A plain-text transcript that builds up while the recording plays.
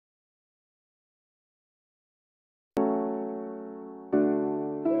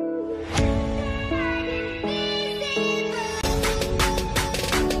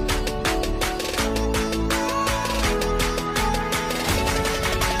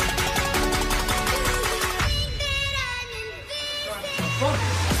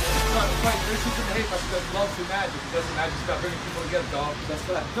loves the magic. He does the magic stuff, bringing people together, dog. That's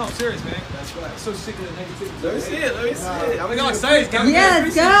right. No, I'm serious, man. That's right. I'm so sick of the negativity. Let me see it. Let me see it. I'm gonna excited. Yeah,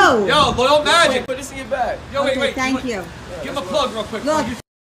 let's go. Yo, LoyleMagic. Put this in your bag. Yo, wait, wait. Thank you. Give him a plug real quick. Look.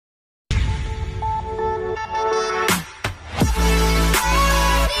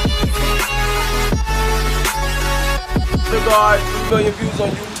 Guys, 3 million views on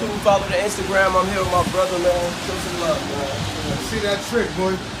YouTube. Follow the Instagram. I'm here with my brother, man. Show some love, man. See that trick,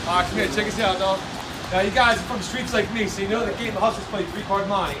 boy. Alright, come here. Check us out, dog. Now, you guys are from the streets like me, so you know the game the hustlers play 3-card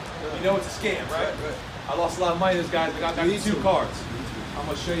money. You know it's a scam, right? I lost a lot of money to those guys, but I got back 2 cards. I'm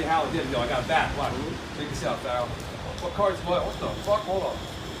going to show you how it did, yo. I got it back. Watch. Check this out, Farrell. What cards? What the fuck? Hold on.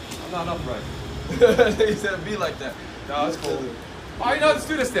 I'm not upright. He said be like that. No, that's cool. Alright, no, let's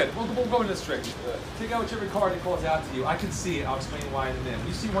do this then. We'll go into this trick. Take out whichever card that calls out to you. I can see it. I'll explain why in a minute. When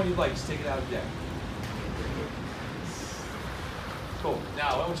you see one you like, just take it out of the deck. Cool.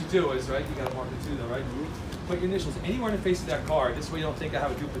 Now, what you do is, right, you got to mark it too, though, right? Put your initials anywhere in the face of that card. This way you don't think I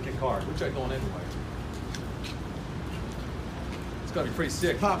have a duplicate card, which I'm going anyway. It's got to be pretty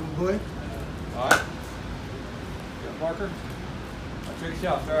sick. Poppin', boy. Alright. You got a marker? I'll check this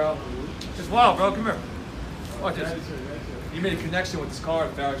out, Farrell. Just wow, bro. Come here. Watch this. You made a connection with this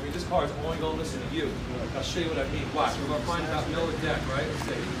card, Farrell. I mean, this card is only going to listen to you. I'll show you what I mean. Watch. We're going to find about middle of the deck, right? Let's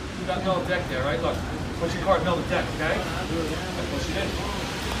see. You got middle of the deck there, right? Look. Put your card middle of the deck, okay? Push it in. The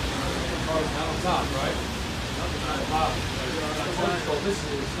card's not on top, right? Not on top. So listen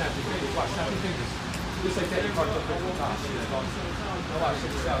to snap your fingers. Watch. Snap your fingers. Just like that, your card's up on top. Now watch.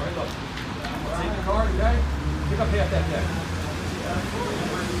 Check this out, right? Look. Take the card, okay? Pick up half that deck.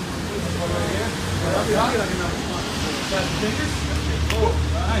 Right here. Snap your fingers. Oh,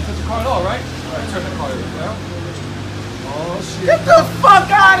 nice. Touch the card at all, right? Turn the card over there. Oh, shit. Get the fuck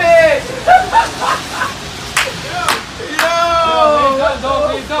out of here! Yo!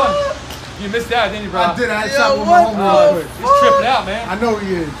 You done. You missed that, didn't you, bro? I did. I had shot with my homie real quick. He's tripping out, man. I know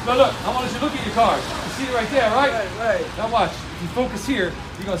he is. No, look. I want you to look at your card. You see it right there, right? Right. Now watch. If you focus here,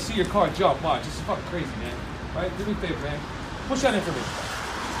 you're going to see your card jump. Watch. This is fucking crazy, man. Right? Do me a favor, man. Push that in for me.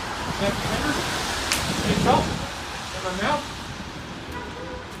 Snap your fingers. Hey, jump. In my mouth.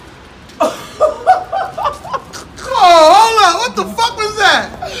 Oh, hold up. What the fuck was that?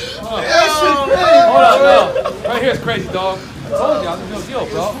 Hold on, no. Right here is crazy, dog. I told you, I'm the real deal,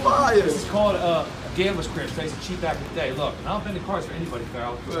 bro. This is called a gambler's crib. It's cheap back in the day. Look, and I don't bend the cards for anybody,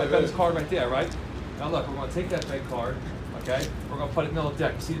 Farrell. I got this card right there, right? Now look, we're going to take that big card, okay? We're going to put it in the middle of the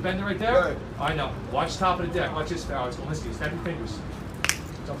deck. You see the bender right there? Right. I know. Watch the top of the deck. Watch this, Farrell. It's going to listen to you. Snap your fingers.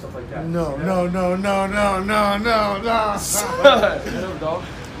 Jumps up like that. No. Head over, dog.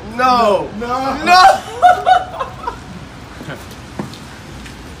 No.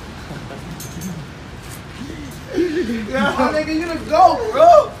 Yeah, nigga, you the GOAT, bro.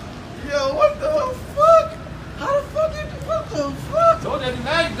 Yo, what the fuck? How the fuck you? What the fuck? Told you that'd be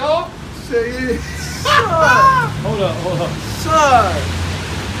magic, dog. Say it. Son. Hold up. Son.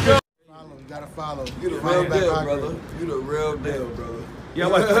 Follow. You gotta follow. You the real deal, brother. You the real deal, brother. Yeah,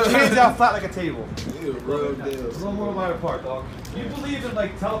 what? Put your hands out flat like a table. You the real A deal. little more wide apart, dog. Do you believe in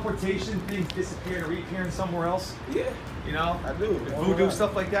like teleportation, things disappearing or reappearing somewhere else? Yeah, You know? I do. Voodoo,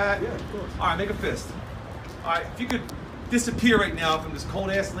 stuff like that? Yeah, of course. Alright, make a fist. Alright, if you could disappear right now from this cold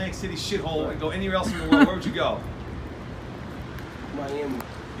ass Atlantic City shithole and go anywhere else in the world, where would you go? Miami.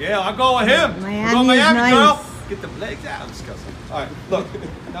 Yeah, I'll go with him. Miami We're going is Miami, nice. girl. Get the legs out. I'm disgusting. Alright, look.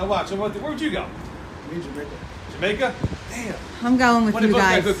 Now watch. Where would you go? Me, Jamaica. Jamaica? Damn. I'm going with What you if I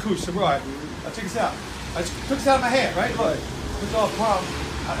guys. got a good couche? So, right. Now check this out. I just took this out of my hand, right? Look. Put all the palm.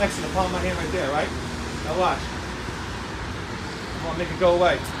 I'll exit the palm of my hand right there, right? Now watch. I'm gonna make it go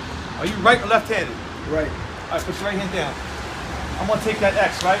away. Are you right or left-handed? Right. All right, put your right hand down. I'm gonna take that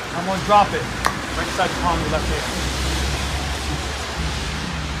X, right? I'm gonna drop it right inside the palm of your left hand.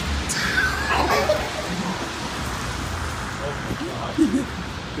 Oh my God.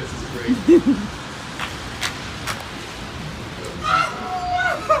 This is great.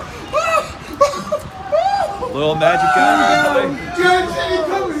 LoyleMagic guy, right?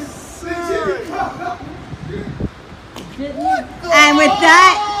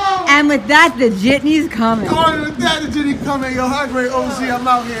 And with that, the jitney's coming. Going with that, the Jitty coming. Yo, hi, great OC. I'm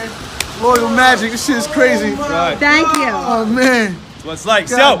out here. LoyleMagic. This shit is crazy. Right. Thank you. Oh, man. That's what it's like.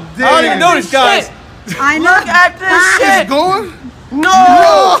 So, God I don't even know these guys. I know. Look at this shit. It's going?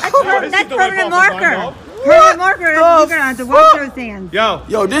 No. That's permanent marker. Permanent marker. You're gonna have to wash those hands.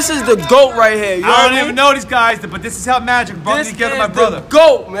 Yo, this is the GOAT right here. You know I what don't I mean? even know these guys, but this is how magic brought me This together, is my brother. the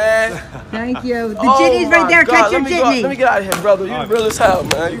GOAT, man. Thank you. The jitney's right there. Catch your jitney. Let me get out of here, brother. You real as hell,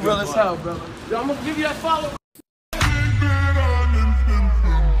 man. You real as hell, brother. Yo, I'm gonna give you that follow.